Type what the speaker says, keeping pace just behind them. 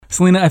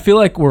Selena, I feel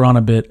like we're on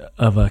a bit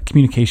of a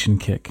communication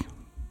kick.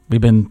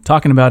 We've been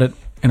talking about it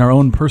in our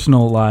own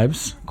personal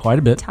lives quite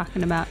a bit.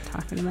 Talking about.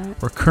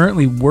 We're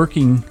currently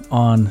working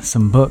on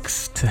some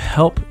books to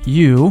help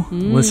you,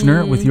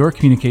 listener, with your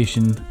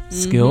communication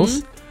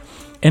skills.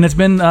 And it's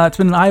been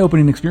an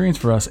eye-opening experience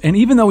for us. And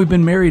even though we've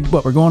been married,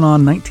 we're going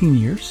on 19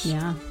 years?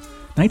 Yeah.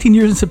 19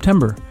 years in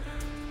September.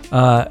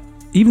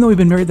 Even though we've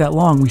been married that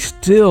long, we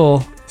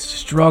still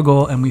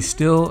struggle and we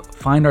still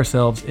find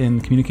ourselves in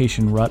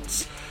communication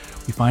ruts.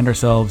 We find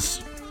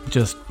ourselves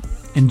just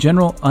in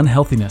general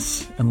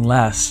unhealthiness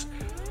unless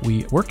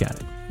we work at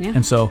it. Yeah.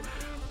 And so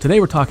today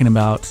we're talking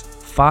about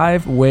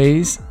 5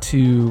 ways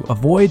to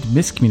avoid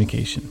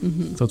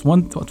miscommunication. So it's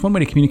one way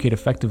to communicate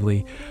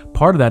effectively.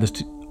 Part of that is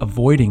to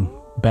avoiding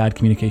bad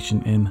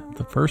communication in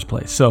the first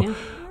place. So we're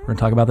going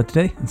to talk about that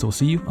today. And so we'll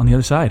see you on the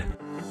other side.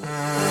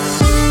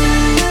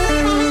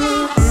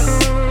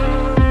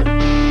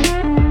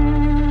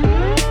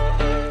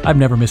 I've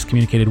never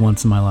miscommunicated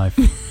once in my life.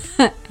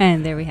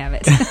 And there we have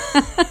it.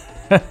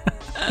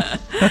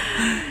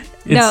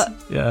 Yeah.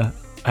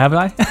 Have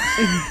I?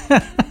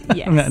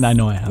 Yes. And I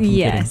know I have. I'm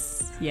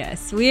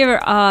Yes.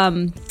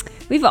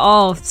 We've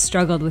all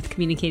struggled with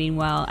communicating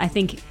well. I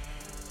think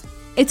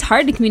it's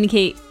hard to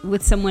communicate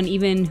with someone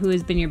even who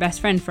has been your best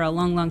friend for a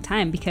long, long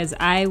time, because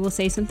I will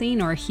say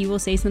something or he will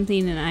say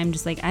something and I'm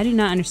just like, I do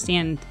not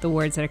understand the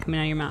words that are coming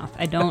out of your mouth.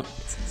 I don't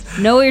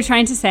know what you're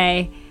trying to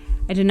say.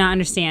 I do not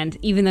understand,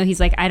 even though he's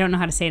like, I don't know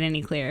how to say it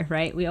any clearer,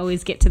 right? We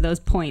always get to those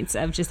points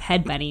of just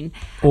headbutting.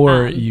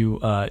 Or you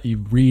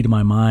read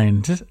my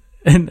mind,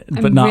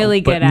 but not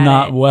really good at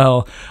not it.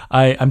 well.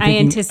 I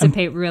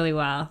anticipate really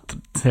well.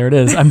 There it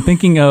is. I'm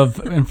thinking of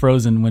in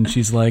Frozen when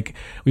she's like,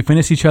 we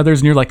finish each other's,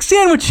 and you're like,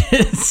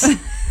 sandwiches.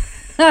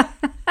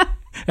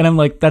 And I'm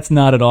like, that's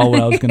not at all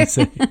what I was going to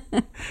say.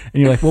 And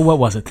you're like, well, what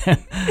was it then?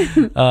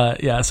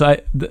 So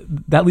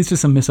that leads to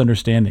some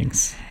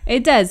misunderstandings.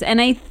 It does.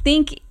 And I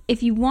think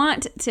if you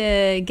want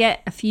to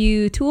get a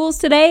few tools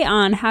today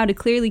on how to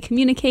clearly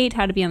communicate,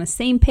 how to be on the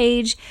same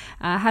page,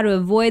 how to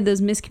avoid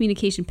those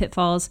miscommunication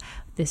pitfalls,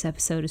 this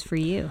episode is for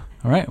you.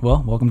 All right.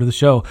 Well, welcome to the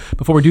show.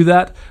 Before we do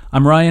that,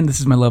 I'm Ryan.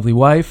 This is my lovely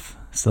wife,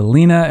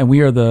 Selena, and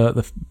we are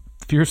the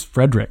Fierce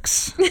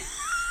Fredericks.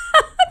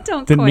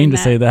 Didn't mean to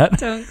say that.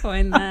 Don't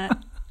coin that.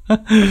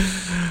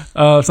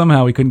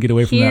 Somehow we couldn't get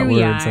away from that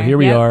word. So here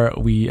we are.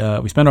 We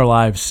spend our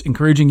lives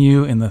encouraging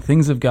you in the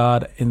things of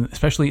God,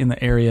 especially in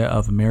the area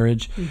of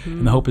marriage.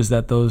 And the hope is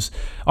that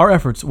our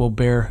efforts will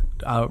bear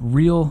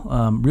real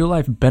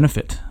life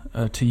benefit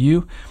to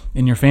you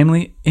and your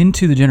family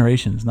into the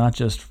generations, not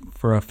just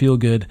for a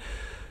feel-good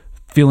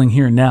feeling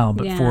here and now,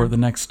 but for the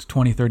next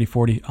 20, 30,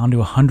 40, on to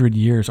 100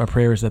 years. Our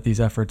prayer is that these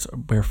efforts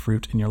bear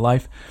fruit in your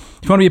life.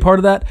 If you want to be a part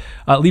of that,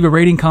 leave a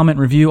rating, comment,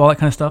 review, all that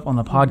kind of stuff on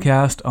the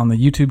podcast, on the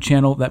YouTube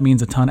channel. That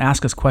means a ton.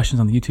 Ask us questions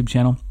on the YouTube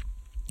channel.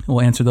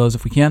 We'll answer those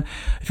if we can.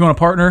 If you want to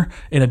partner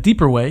in a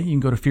deeper way, you can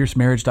go to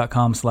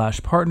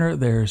fiercemarriage.com/partner.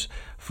 There's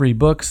free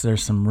books.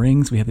 There's some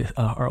rings. We have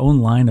our own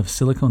line of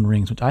silicone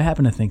rings, which I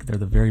happen to think they're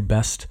the very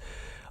best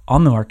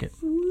on the market.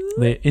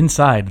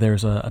 Inside,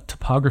 there's a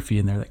topography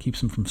in there that keeps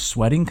them from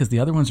sweating, because the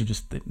other ones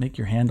they make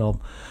your hand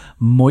all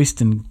moist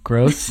and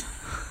gross.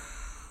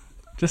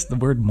 Just the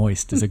word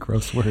moist is a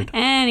gross word.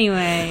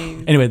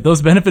 Anyway,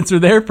 those benefits are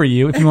there for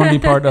you if you want to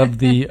be part of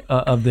the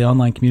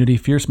online community,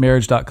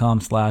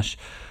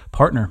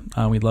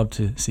 fiercemarriage.com/partner. We'd love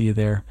to see you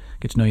there,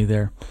 get to know you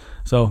there.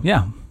 So, what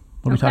are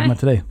we talking about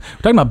today?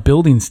 We're talking about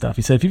building stuff.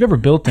 He said, if you've ever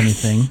built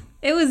anything...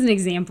 It was an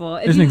example.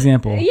 There's an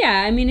example.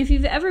 Yeah, I mean, if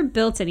you've ever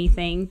built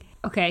anything...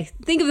 Okay,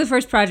 think of the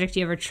first project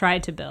you ever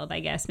tried to build, I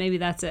guess. Maybe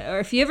that's it. Or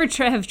if you ever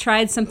have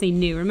tried something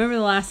new. Remember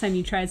the last time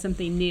you tried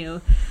something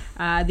new?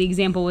 The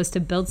example was to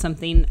build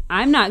something.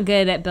 I'm not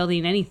good at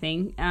building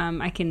anything.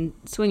 I can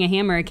swing a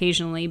hammer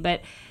occasionally,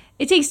 but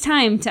it takes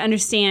time to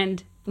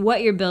understand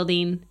what you're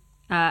building,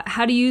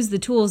 how to use the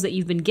tools that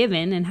you've been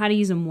given, and how to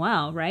use them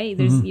well, right?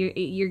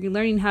 You're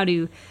learning how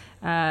to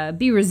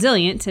be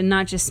resilient and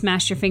not just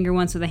smash your finger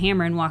once with a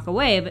hammer and walk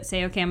away, but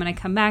say, okay, I'm going to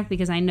come back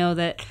because I know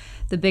that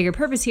the bigger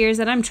purpose here is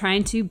that I'm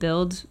trying to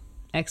build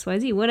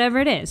XYZ, whatever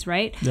it is,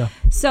 right? Yeah.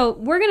 So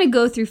we're going to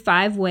go through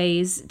 5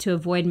 ways to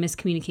avoid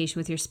miscommunication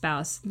with your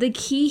spouse. The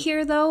key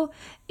here, though,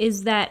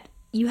 is that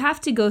you have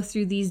to go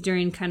through these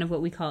during kind of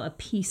what we call a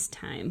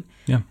peacetime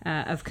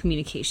of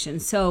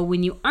communication. So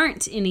when you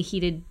aren't in a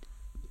heated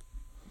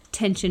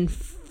tension,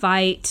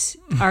 fight,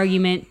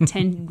 argument,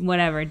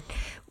 whatever,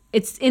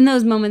 it's in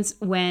those moments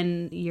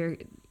when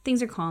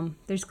things are calm.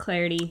 There's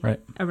clarity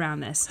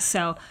around this.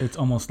 So it's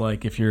almost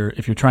like if you're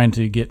trying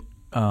to get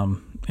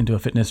into a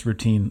fitness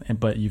routine,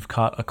 but you've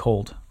caught a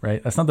cold,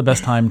 right? That's not the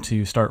best time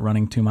to start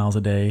running 2 miles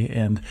a day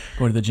and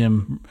go to the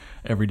gym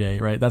every day,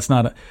 right? That's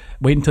not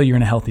wait until you're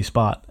in a healthy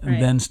spot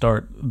and then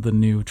start the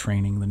new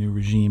training, the new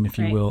regime, if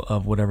you will,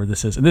 of whatever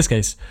this is. In this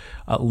case,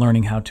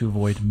 learning how to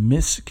avoid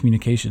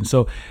miscommunication.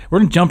 So we're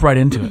going to jump right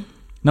into it.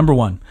 Number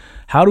 1,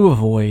 how to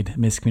avoid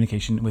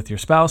miscommunication with your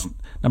spouse.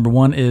 Number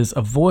 1 is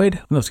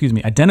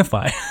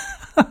identify.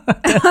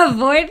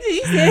 Avoid? Did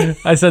you say?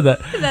 I said that.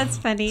 That's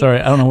funny. Sorry,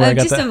 I don't know where I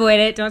got just that. avoid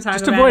it. Don't talk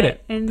Just about avoid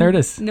it. it. There it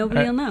is.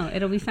 Nobody will know.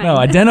 It'll be fine. No,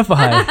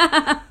 identify.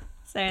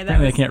 Sorry,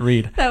 I can't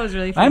read. That was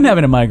really funny. I'm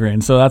having a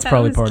migraine, so that's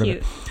probably was part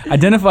cute. of it.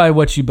 Identify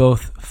what you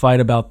both fight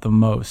about the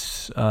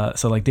most.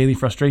 So like daily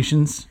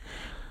frustrations,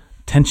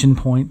 tension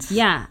points.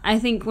 Yeah, I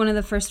think one of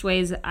the first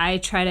ways I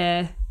try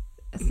to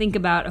think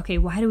about, okay,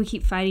 why do we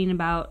keep fighting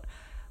about,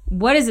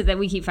 what is it that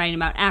we keep fighting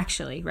about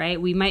actually, right?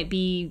 We might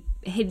be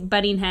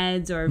butting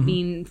heads or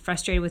being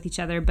frustrated with each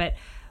other, but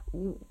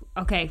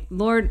okay,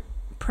 Lord,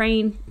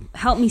 praying,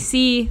 help me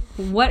see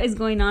what is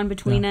going on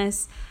between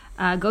us.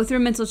 Go through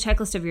a mental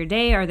checklist of your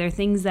day. Are there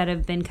things that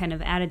have been kind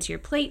of added to your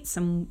plate?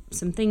 Some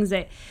things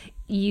that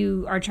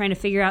you are trying to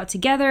figure out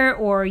together,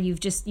 or you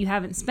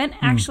haven't spent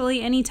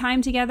actually any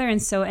time together,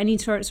 and so any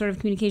sort of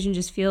communication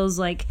just feels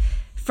like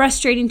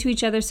frustrating to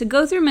each other. So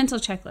go through a mental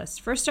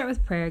checklist. First, start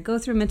with prayer. Go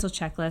through a mental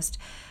checklist.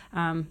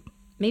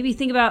 Maybe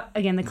think about,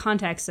 again, the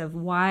context of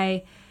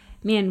why,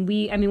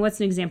 what's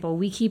an example?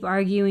 We keep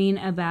arguing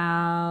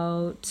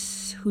about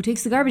who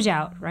takes the garbage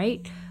out,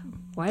 right?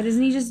 Why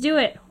doesn't he just do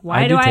it?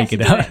 Why do I have to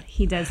do it?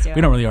 He does do it.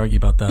 We don't really argue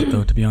about that,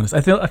 though, to be honest.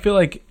 I feel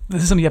like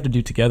this is something you have to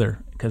do together,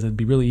 because it'd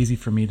be really easy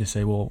for me to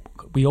say, well,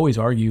 we always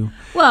argue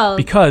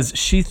because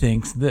she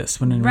thinks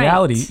this, when in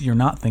reality, you're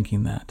not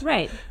thinking that.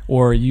 Right.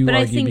 Or you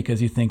argue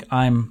because you think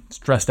I'm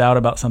stressed out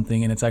about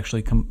something, and it's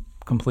actually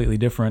completely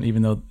different,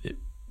 even though it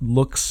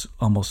looks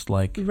almost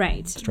like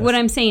stress. What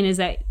I'm saying is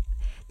that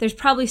there's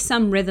probably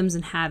some rhythms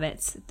and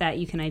habits that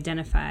you can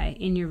identify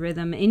in your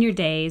rhythm, in your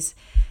days,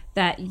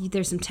 that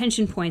there's some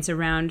tension points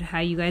around how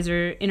you guys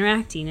are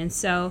interacting. And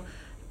so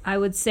I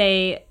would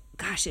say,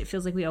 gosh, it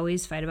feels like we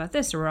always fight about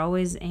this, or we're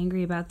always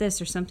angry about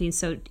this or something.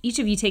 So each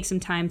of you take some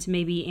time to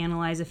maybe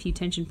analyze a few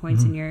tension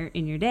points in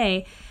your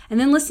day, and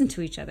then listen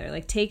to each other.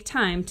 Like, take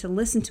time to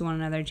listen to one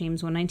another.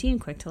 James 1:19,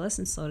 quick to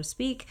listen, slow to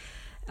speak,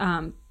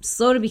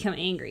 slow to become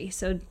angry.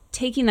 So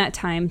taking that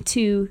time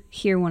to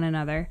hear one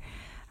another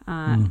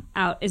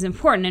out is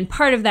important. And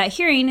part of that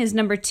hearing is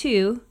number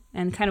 2,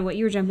 and kind of what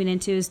you were jumping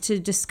into, is to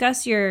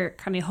discuss your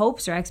kind of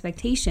hopes or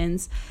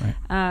expectations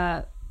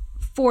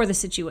for the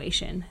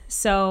situation.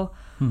 So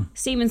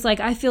statements like,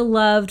 I feel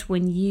loved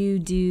when you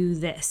do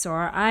this,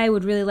 or I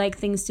would really like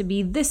things to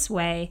be this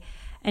way,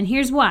 and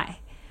here's why.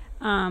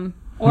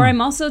 Or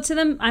I'm also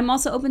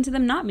open to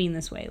them not being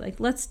this way. Like,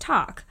 let's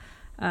talk.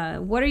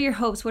 What are your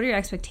hopes? What are your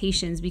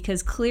expectations?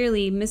 Because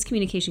clearly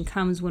miscommunication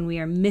comes when we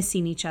are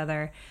missing each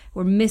other.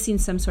 We're missing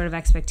some sort of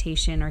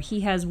expectation, or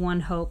he has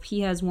one hope,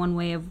 he has one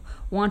way of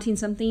wanting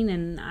something,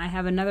 and I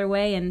have another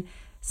way, and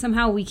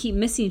somehow we keep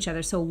missing each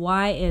other. So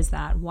why is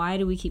that? Why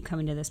do we keep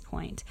coming to this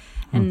point?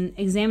 And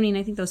examining,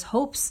 I think, those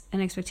hopes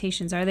and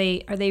expectations, are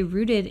they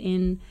rooted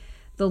in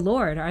the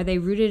Lord? Are they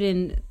rooted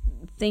in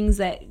things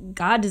that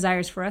God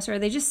desires for us, or are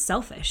they just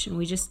selfish and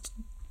we just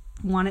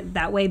want it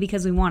that way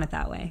because we want it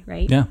that way,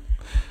 right?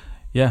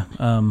 Yeah.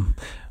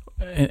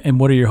 And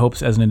what are your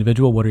hopes as an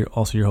individual? What are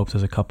also your hopes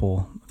as a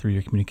couple through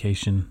your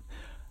communication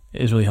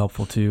is really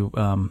helpful too.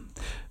 And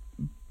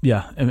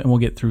we'll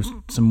get through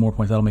some more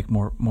points. That'll make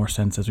more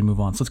sense as we move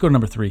on. So let's go to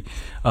number 3.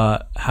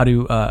 How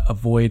to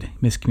avoid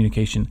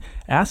miscommunication.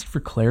 Ask for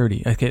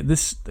clarity. Okay,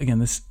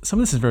 some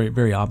of this is very,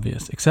 very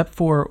obvious, except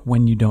for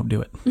when you don't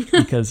do it.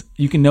 Because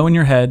you can know in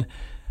your head,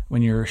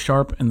 when you're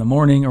sharp in the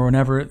morning or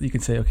whenever, you can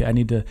say, okay, I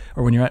need to,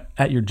 or when you're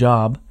at your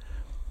job,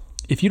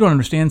 if you don't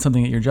understand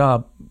something at your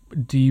job,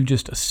 do you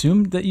just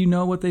assume that you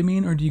know what they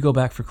mean, or do you go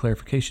back for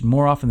clarification?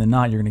 More often than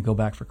not, you're going to go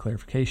back for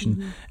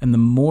clarification. And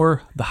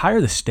the higher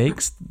the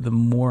stakes, the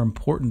more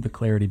important the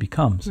clarity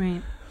becomes.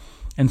 Right.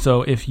 And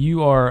so if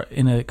you are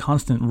in a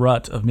constant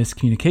rut of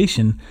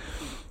miscommunication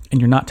and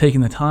you're not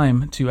taking the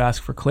time to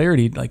ask for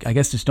clarity, like, I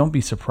guess just don't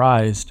be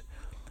surprised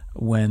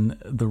when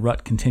the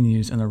rut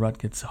continues and the rut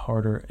gets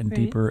harder and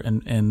deeper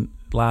and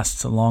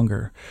lasts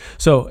longer.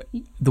 So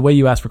the way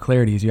you ask for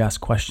clarity is you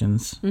ask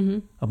questions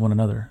of one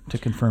another to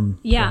confirm.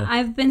 Yeah,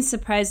 I've been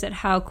surprised at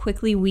how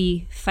quickly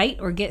we fight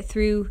or get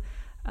through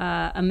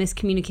a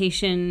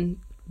miscommunication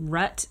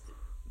rut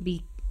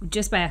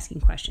just by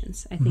asking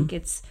questions. I think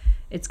it's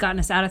gotten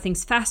us out of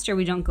things faster.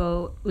 We don't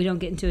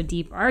get into a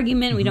deep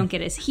argument. We don't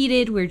get as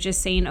heated. We're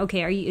just saying,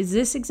 okay, is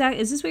this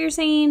what you're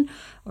saying?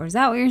 Or is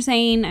that what you're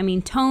saying? I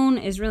mean, tone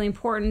is really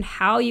important.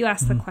 How you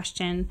ask the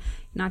question,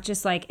 not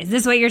just like, is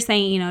this what you're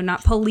saying?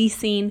 Not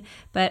policing,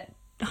 but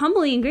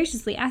humbly and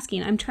graciously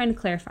asking, I'm trying to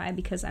clarify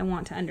because I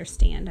want to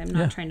understand. I'm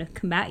not trying to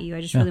combat you.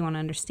 I just really want to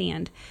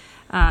understand.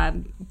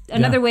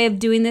 Another way of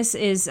doing this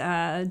is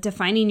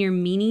defining your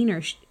meaning,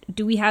 or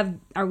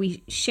are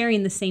we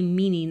sharing the same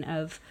meaning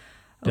of,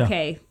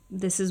 okay,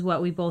 this is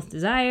what we both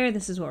desire,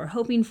 this is what we're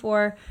hoping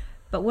for,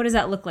 but what does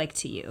that look like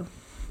to you?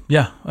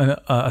 Yeah,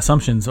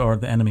 assumptions are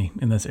the enemy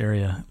in this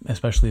area,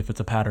 especially if it's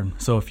a pattern.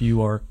 So if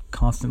you are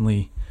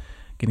constantly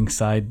getting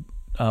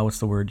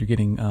you're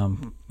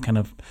getting kind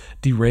of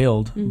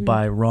derailed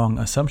by wrong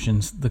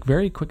assumptions, the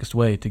very quickest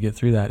way to get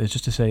through that is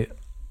just to say,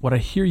 what I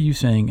hear you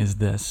saying is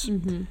this.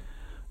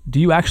 Do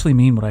you actually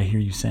mean what I hear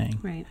you saying?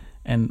 Right.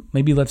 And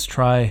maybe let's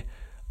try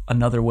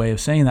another way of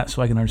saying that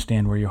so I can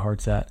understand where your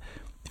heart's at.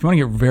 if you want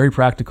to get very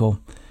practical,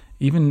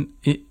 even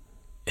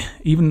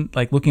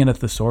like looking at a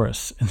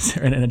thesaurus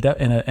and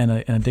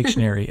a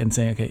dictionary and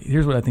saying, okay,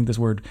 here's what I think this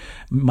word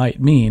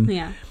might mean.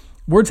 Yeah.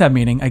 Words have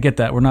meaning. I get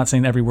that. We're not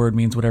saying every word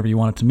means whatever you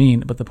want it to mean,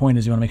 but the point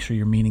is you want to make sure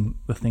you're meaning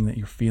the thing that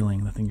you're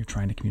feeling, the thing you're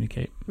trying to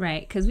communicate.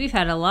 Right, because we've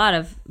had a lot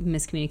of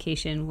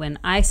miscommunication when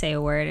I say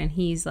a word and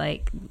he's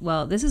like,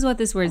 well, this is what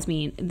this word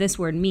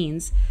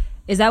means.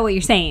 Is that what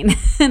you're saying?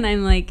 And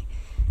I'm like,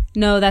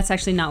 no, that's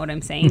actually not what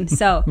I'm saying.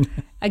 So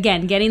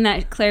again, getting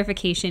that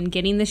clarification,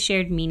 getting the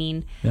shared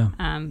meaning,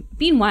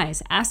 being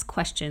wise, ask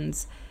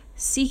questions,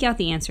 seek out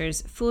the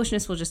answers.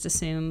 Foolishness will just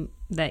assume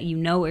that you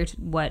know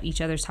what each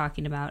other's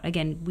talking about.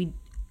 Again,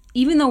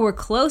 even though we're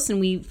close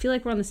and we feel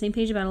like we're on the same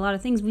page about a lot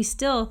of things, we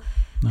still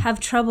have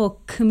trouble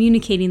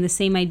communicating the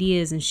same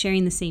ideas and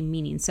sharing the same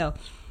meaning. So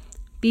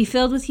be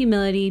filled with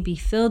humility, be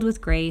filled with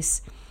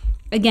grace.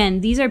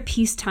 Again, these are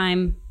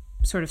peacetime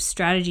sort of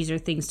strategies or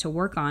things to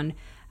work on,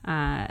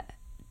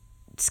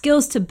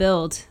 skills to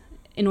build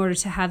in order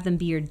to have them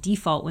be your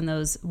default when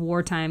those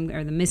wartime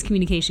or the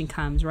miscommunication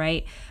comes,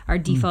 right? Our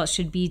default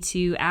should be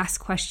to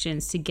ask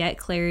questions, to get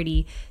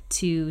clarity,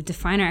 to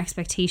define our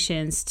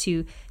expectations,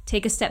 to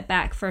take a step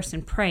back first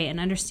and pray and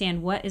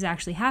understand what is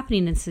actually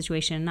happening in the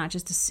situation, and not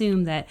just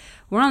assume that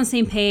we're on the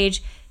same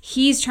page.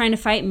 He's trying to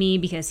fight me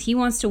because he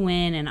wants to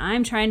win and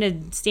I'm trying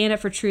to stand up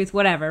for truth,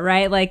 whatever,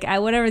 right? Like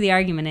whatever the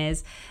argument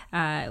is,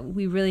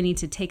 we really need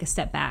to take a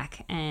step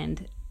back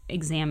and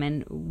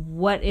examine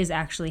what is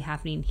actually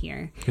happening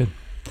here.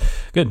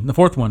 Good. The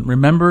fourth one,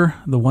 remember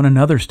the one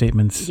another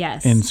statements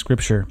in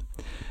Scripture.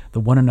 The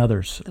one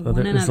another's.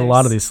 There's a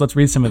lot of these. So let's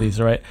read some of these,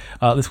 all right?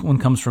 This one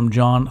comes from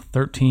John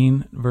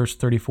 13, verse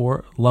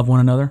 34. Love one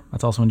another.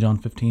 That's also in John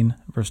 15,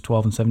 verse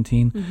 12 and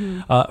 17.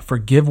 Mm-hmm.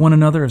 Forgive one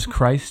another as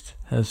Christ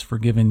has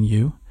forgiven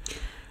you.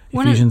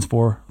 Ephesians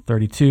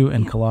 4:32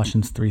 and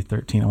Colossians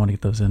 3:13. I want to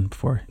get those in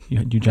before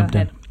you jumped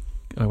in.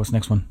 What's the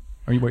next one?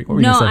 What were you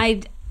going to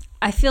say?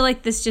 I feel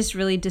like this just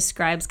really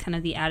describes kind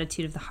of the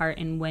attitude of the heart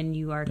and when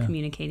you are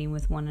communicating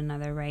with one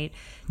another, right?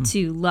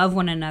 To love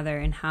one another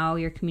and how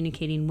you're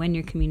communicating, when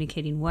you're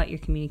communicating, what you're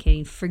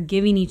communicating,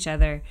 forgiving each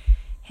other.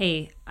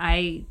 Hey,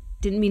 I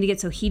didn't mean to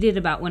get so heated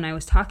about when I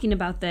was talking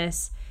about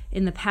this.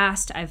 In the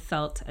past, I've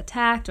felt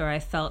attacked or I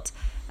felt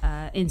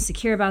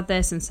insecure about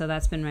this, and so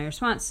that's been my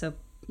response. So,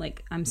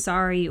 like, I'm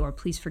sorry or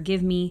please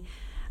forgive me.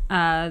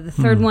 The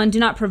third one,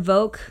 do not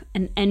provoke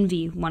and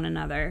envy one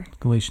another.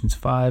 Galatians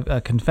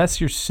 5,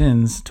 confess your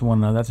sins to one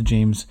another. That's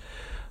James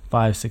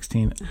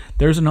 5:16.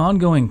 There's an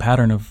ongoing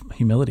pattern of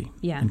humility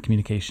in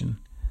communication.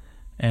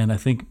 And I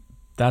think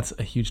that's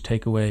a huge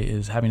takeaway,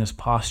 is having this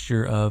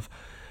posture of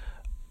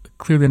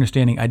clearly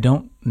understanding I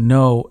don't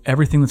know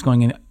everything that's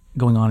going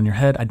on in your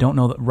head. I don't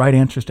know the right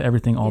answers to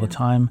everything all the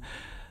time.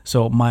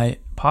 So my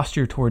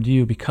posture toward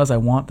you, because I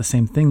want the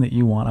same thing that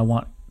you want, I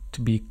want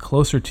to be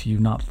closer to you,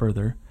 not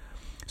further.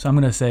 So I'm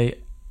going to say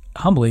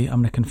humbly, I'm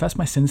going to confess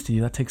my sins to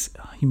you. That takes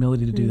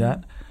humility to do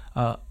that.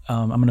 I'm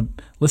going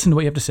to listen to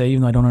what you have to say,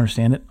 even though I don't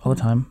understand it all the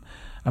time.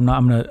 I'm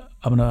going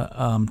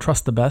to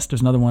trust the best.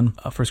 There's another one,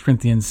 1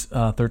 Corinthians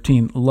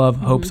 13. Love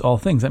hopes all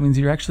things. That means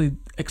you're actually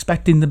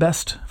expecting the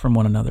best from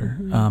one another.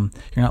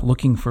 You're not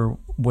looking for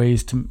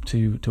ways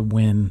to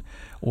win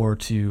or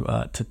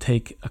to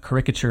take a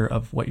caricature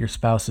of what your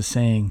spouse is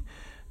saying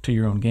to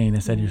your own gain.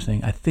 Instead, you're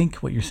saying, I think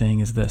what you're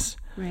saying is this.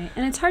 Right.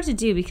 And it's hard to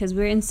do because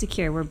we're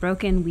insecure. We're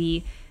broken.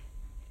 We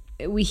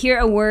hear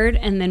a word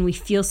and then we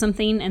feel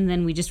something and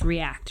then we just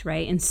react,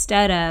 right?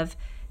 Instead of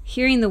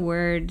hearing the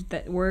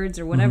words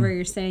or whatever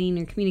you're saying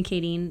or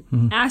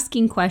communicating,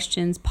 asking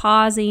questions,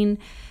 pausing,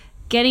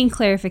 getting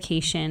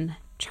clarification,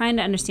 trying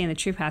to understand the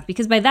true path.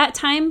 Because by that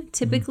time,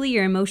 typically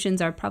your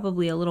emotions are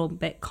probably a little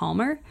bit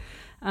calmer.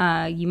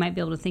 You might be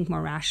able to think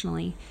more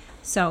rationally.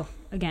 So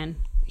again,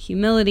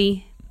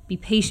 humility, be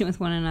patient with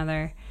one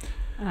another.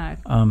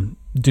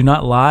 Do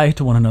not lie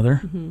to one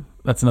another.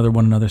 That's another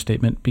one another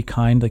statement. Be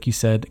kind, like you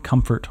said.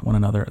 Comfort one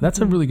another. That's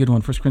a really good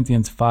one. 1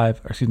 Corinthians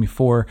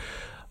 4,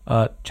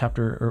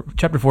 chapter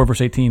 4,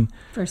 verse 18.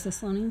 1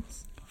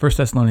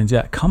 Thessalonians.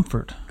 Yeah.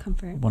 Comfort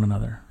one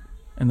another.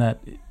 And that,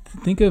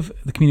 think of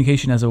the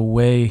communication as a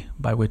way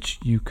by which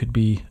you could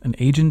be an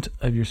agent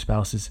of your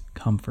spouse's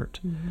comfort.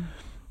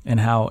 And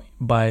how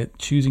by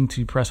choosing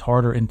to press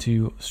harder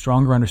into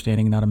stronger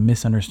understanding, not a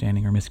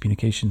misunderstanding or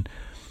miscommunication,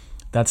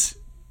 that's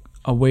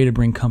a way to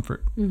bring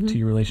comfort to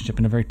your relationship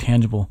in a very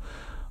tangible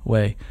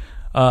way.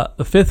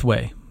 The fifth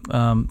way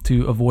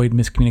to avoid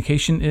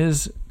miscommunication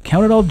is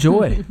count it all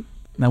joy.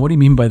 Now, what do you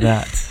mean by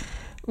that?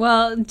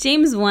 Well,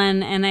 James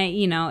 1, and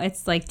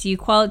it's like,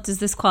 does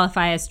this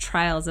qualify as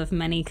trials of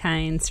many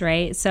kinds,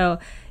 right? So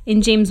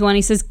in James 1,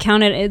 he says,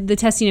 count it the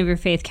testing of your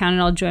faith, count it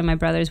all joy, my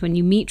brothers, when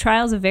you meet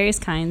trials of various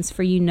kinds,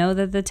 for you know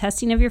that the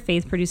testing of your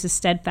faith produces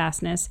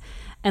steadfastness.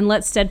 And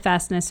let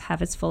steadfastness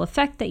have its full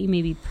effect, that you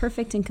may be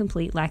perfect and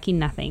complete, lacking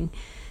nothing.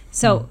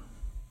 So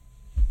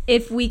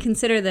if we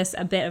consider this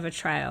a bit of a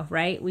trial,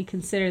 right? We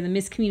consider the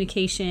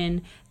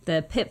miscommunication,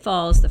 the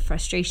pitfalls, the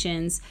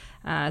frustrations.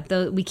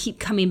 We keep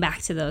coming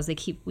back to those. We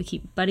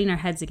keep butting our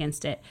heads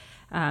against it.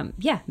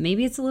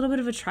 maybe it's a little bit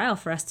of a trial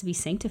for us to be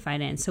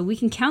sanctified in. So we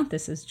can count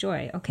this as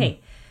joy. Okay,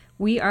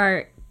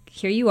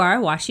 here you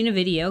are watching a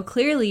video.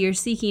 Clearly you're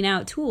seeking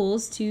out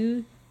tools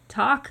to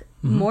talk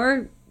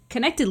more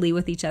connectedly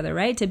with each other,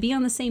 right? To be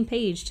on the same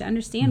page, to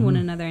understand one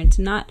another, and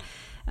to not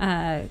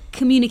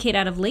communicate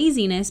out of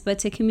laziness, but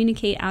to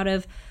communicate out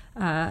of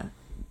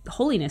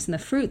holiness and the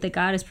fruit that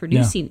God is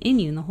producing in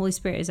you, and the Holy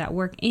Spirit is at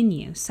work in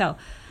you. So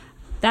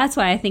that's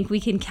why I think we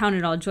can count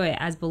it all joy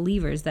as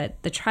believers,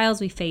 that the trials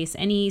we face,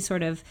 any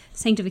sort of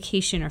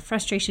sanctification or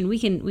frustration, we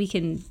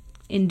can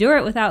endure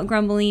it without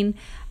grumbling.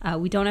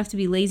 We don't have to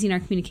be lazy in our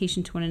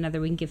communication to one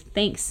another. We can give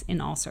thanks in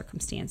all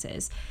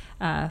circumstances.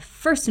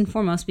 First and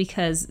foremost,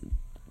 because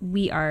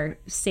we are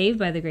saved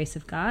by the grace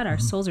of God. Our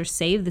souls are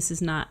saved. This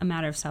is not a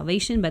matter of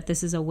salvation, but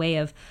this is a way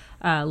of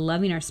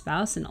loving our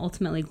spouse and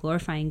ultimately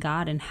glorifying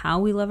God in how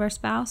we love our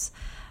spouse.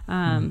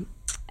 And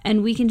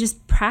we can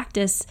just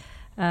practice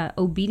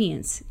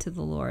obedience to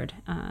the Lord.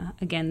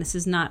 Again, this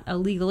is not a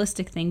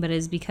legalistic thing, but it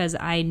is because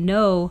I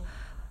know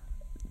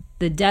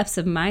the depths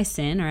of my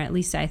sin, or at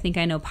least I think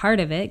I know part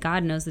of it.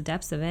 God knows the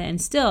depths of it,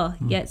 and still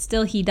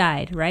he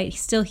died, right?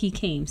 Still he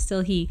came.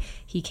 Still he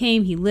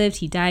came, he lived,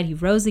 he died, he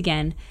rose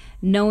again,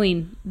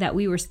 knowing that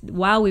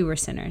while we were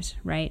sinners,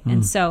 right?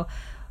 And so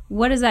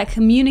what does that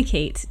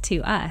communicate to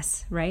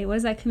us, right? What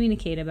does that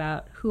communicate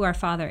about who our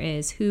Father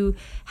is,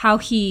 how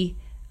he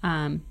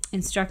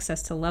instructs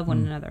us to love one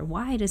another?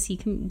 Why does he?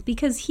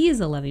 Because he is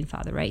a loving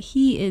Father, right?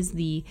 He is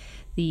the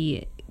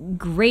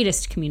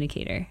greatest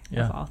communicator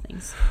of all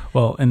things.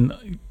 Well,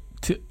 and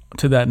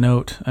to that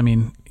note, I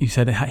mean, you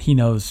said he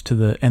knows to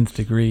the nth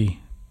degree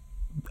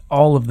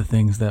all of the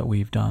things that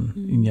we've done,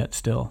 and yet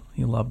still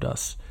he loved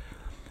us.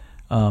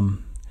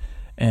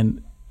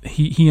 And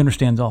he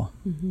understands all.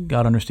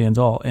 God understands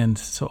all. And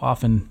so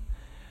often,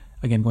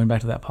 again, going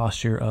back to that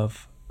posture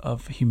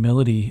of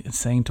humility and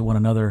saying to one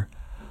another,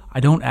 I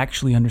don't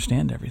actually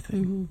understand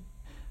everything.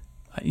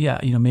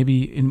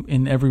 Maybe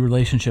in every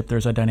relationship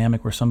there's a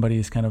dynamic where somebody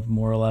is kind of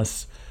more or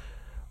less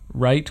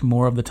right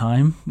more of the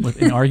time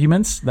in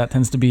arguments. That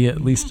tends to be,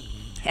 at least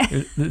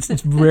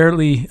it's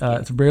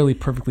rarely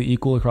perfectly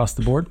equal across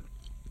the board.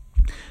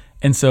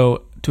 And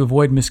so to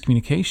avoid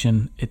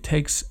miscommunication, it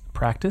takes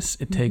practice.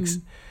 It takes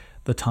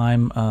the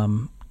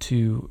time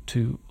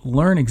to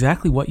learn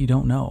exactly what you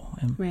don't know.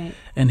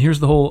 And here's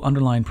the whole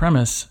underlying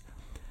premise.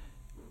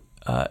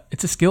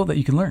 It's a skill that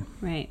you can learn.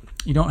 Right.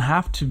 You don't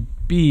have to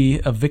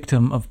be a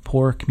victim of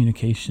poor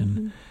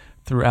communication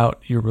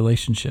throughout your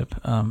relationship.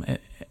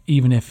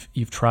 Even if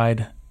you've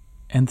tried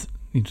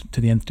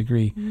to the nth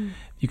degree,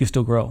 you can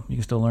still grow. You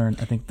can still learn.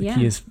 I think the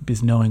key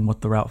is knowing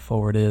what the route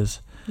forward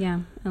is.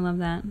 Yeah, I love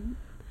that.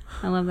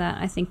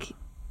 I think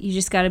you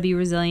just got to be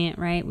resilient,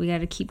 right? We got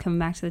to keep coming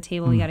back to the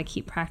table. We got to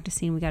keep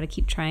practicing. We got to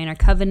keep trying. Our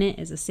covenant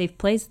is a safe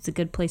place. It's a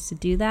good place to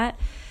do that.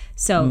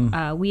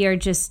 So we are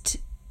just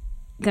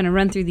going to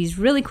run through these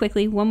really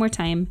quickly one more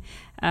time.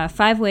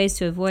 5 ways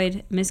to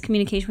avoid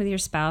miscommunication with your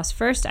spouse.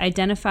 First,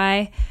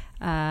 identify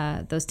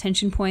those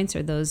tension points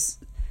or those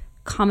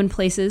common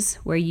places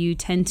where you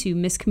tend to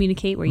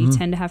miscommunicate, where you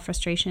tend to have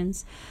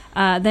frustrations.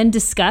 Then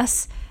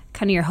discuss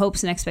kind of your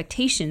hopes and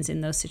expectations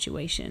in those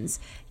situations.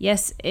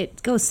 Yes,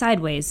 it goes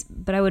sideways,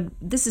 but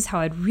this is how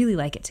I'd really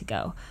like it to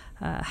go.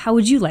 How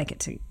would you like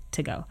it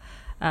to go?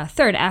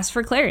 Third, ask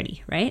for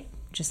clarity, right?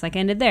 Just like I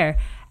ended there.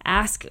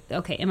 Ask,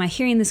 okay, am I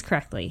hearing this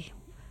correctly?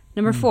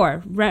 Number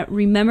 4,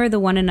 remember the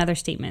one another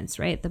statements,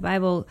 right? The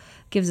Bible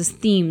gives us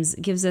themes,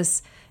 gives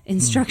us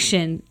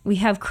instruction. We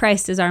have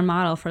Christ as our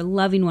model for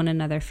loving one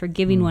another,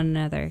 forgiving one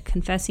another,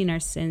 confessing our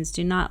sins,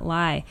 do not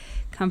lie,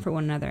 comfort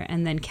one another,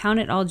 and then count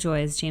it all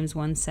joy, as James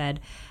 1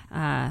 said,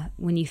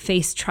 when you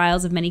face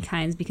trials of many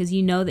kinds, because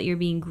you know that you're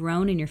being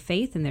grown in your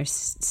faith and there's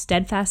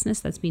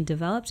steadfastness that's being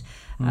developed.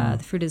 The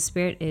fruit of the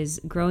Spirit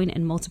is growing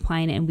and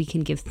multiplying, and we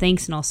can give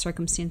thanks in all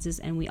circumstances,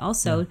 and we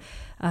also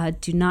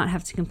do not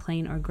have to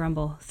complain or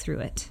grumble through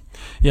it.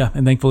 Yeah,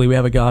 and thankfully we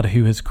have a God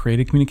who has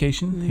created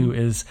communication, who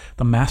is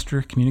the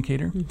master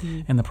communicator,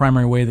 and the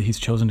primary way that he's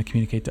chosen to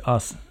communicate to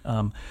us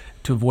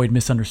to avoid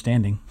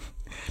misunderstanding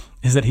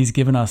is that he's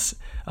given us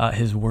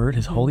his word,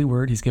 his holy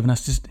word. He's given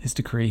us just his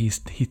decree.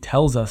 He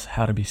tells us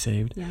how to be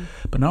saved. Yeah.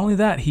 But not only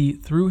that, he,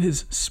 through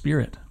his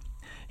Spirit,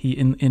 he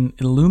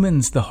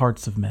illumines the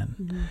hearts of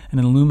men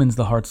and illumines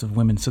the hearts of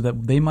women so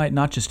that they might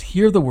not just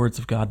hear the words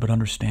of God, but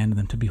understand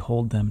them, to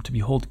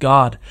behold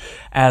God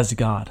as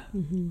God,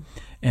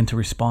 and to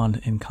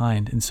respond in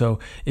kind. And so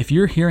if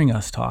you're hearing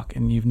us talk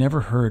and you've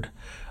never heard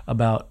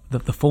about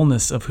the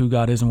fullness of who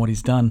God is and what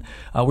he's done,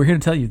 we're here to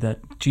tell you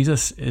that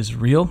Jesus is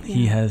real.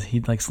 Yeah.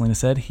 He like Selena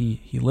said,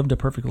 he lived a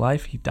perfect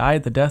life. He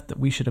died the death that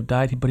we should have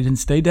died, but he didn't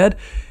stay dead.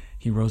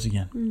 He rose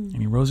again.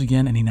 And he rose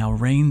again, and he now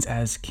reigns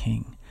as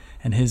king.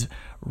 And his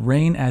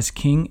reign as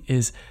king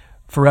is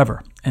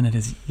forever, and it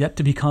is yet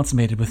to be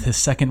consummated with his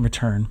second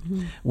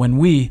return, when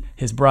we,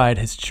 his bride,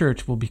 his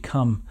church, will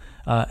become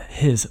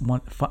his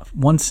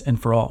once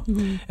and for all.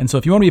 And so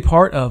if you want to be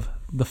part of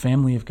the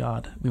family of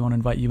God. We want to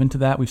invite you into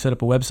that. We've set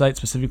up a website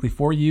specifically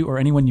for you or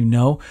anyone you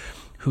know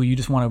who you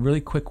just want a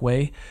really quick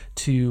way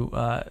to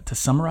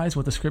summarize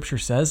what the Scripture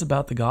says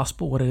about the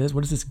gospel, what it is,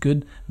 what is this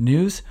good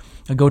news.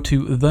 Go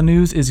to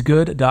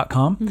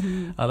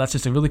thenewsisgood.com. That's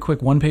just a really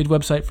quick one-page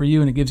website for you,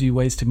 and it gives you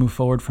ways to move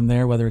forward from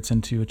there, whether it's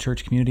into a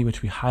church community,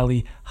 which we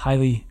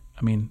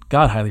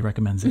God highly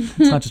recommends it.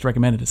 It's not just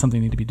recommended, it's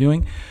something you need to be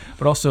doing,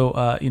 but also,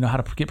 how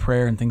to get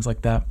prayer and things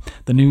like that.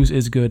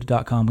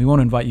 Thenewsisgood.com. We want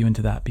to invite you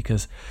into that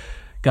because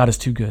God is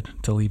too good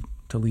to leave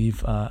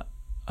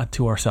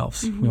to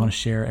ourselves. We want to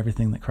share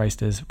everything that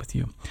Christ is with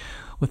you.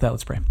 With that,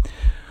 let's pray.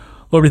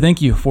 Lord, we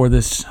thank you for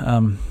this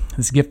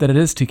gift that it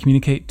is to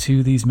communicate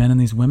to these men and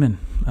these women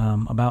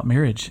about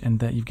marriage, and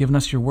that you've given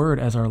us your word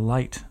as our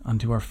light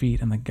unto our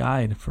feet and the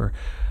guide for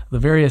the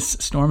various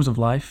storms of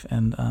life,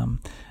 and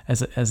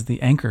as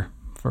the anchor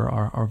for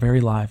our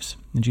very lives.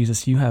 And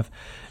Jesus, you have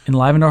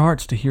enlivened our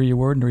hearts to hear your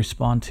word and to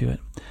respond to it.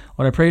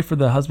 Lord, I pray for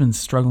the husbands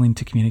struggling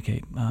to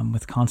communicate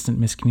with constant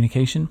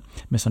miscommunication,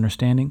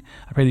 misunderstanding.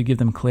 I pray that you give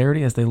them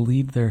clarity as they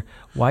lead their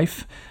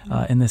wife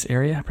in this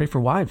area. I pray for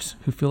wives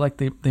who feel like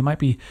they might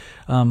be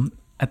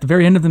at the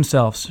very end of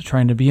themselves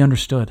trying to be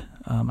understood.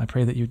 I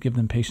pray that you would give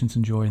them patience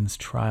and joy in this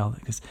trial,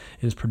 because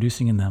it is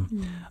producing in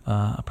them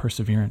a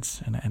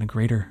perseverance and a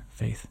greater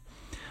faith.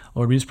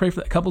 Lord, we just pray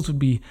for that couples would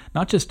be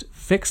not just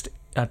fixed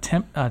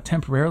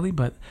temporarily,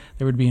 but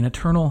there would be an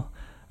eternal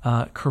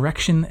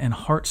correction and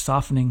heart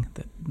softening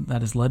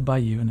that is led by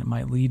you, and it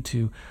might lead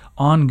to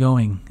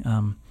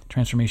ongoing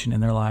transformation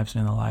in their lives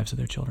and in the lives of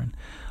their children,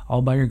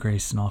 all by your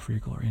grace and all for your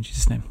glory. In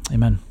Jesus' name,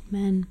 amen.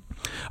 Amen.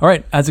 All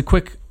right, as a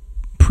quick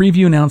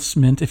preview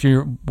announcement, if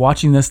you're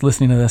watching this,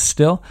 listening to this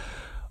still,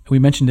 we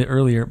mentioned it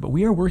earlier, but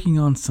we are working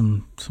on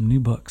some new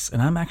books,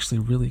 and I'm actually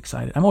really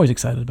excited. I'm always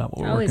excited about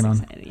what we're working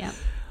on. Yeah.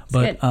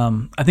 But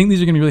I think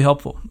these are going to be really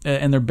helpful,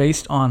 and they're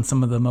based on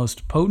some of the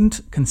most potent,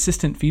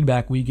 consistent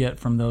feedback we get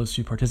from those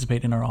who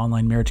participate in our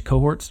online marriage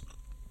cohorts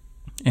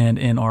and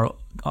in our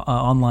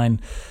online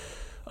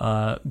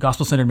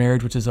gospel-centered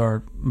marriage, which is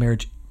our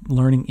marriage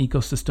learning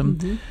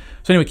ecosystem.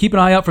 So anyway, keep an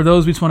eye out for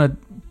those. We just want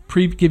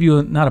to give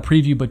you not a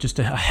preview, but just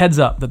a heads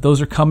up that those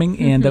are coming,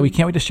 and we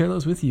can't wait to share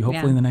those with you,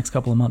 hopefully in the next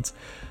couple of months.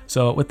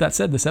 So with that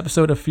said, this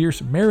episode of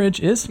Fierce Marriage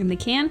is in the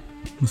can.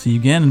 We'll see you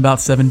again in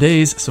about 7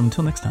 days. So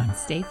until next time,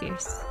 stay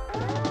fierce.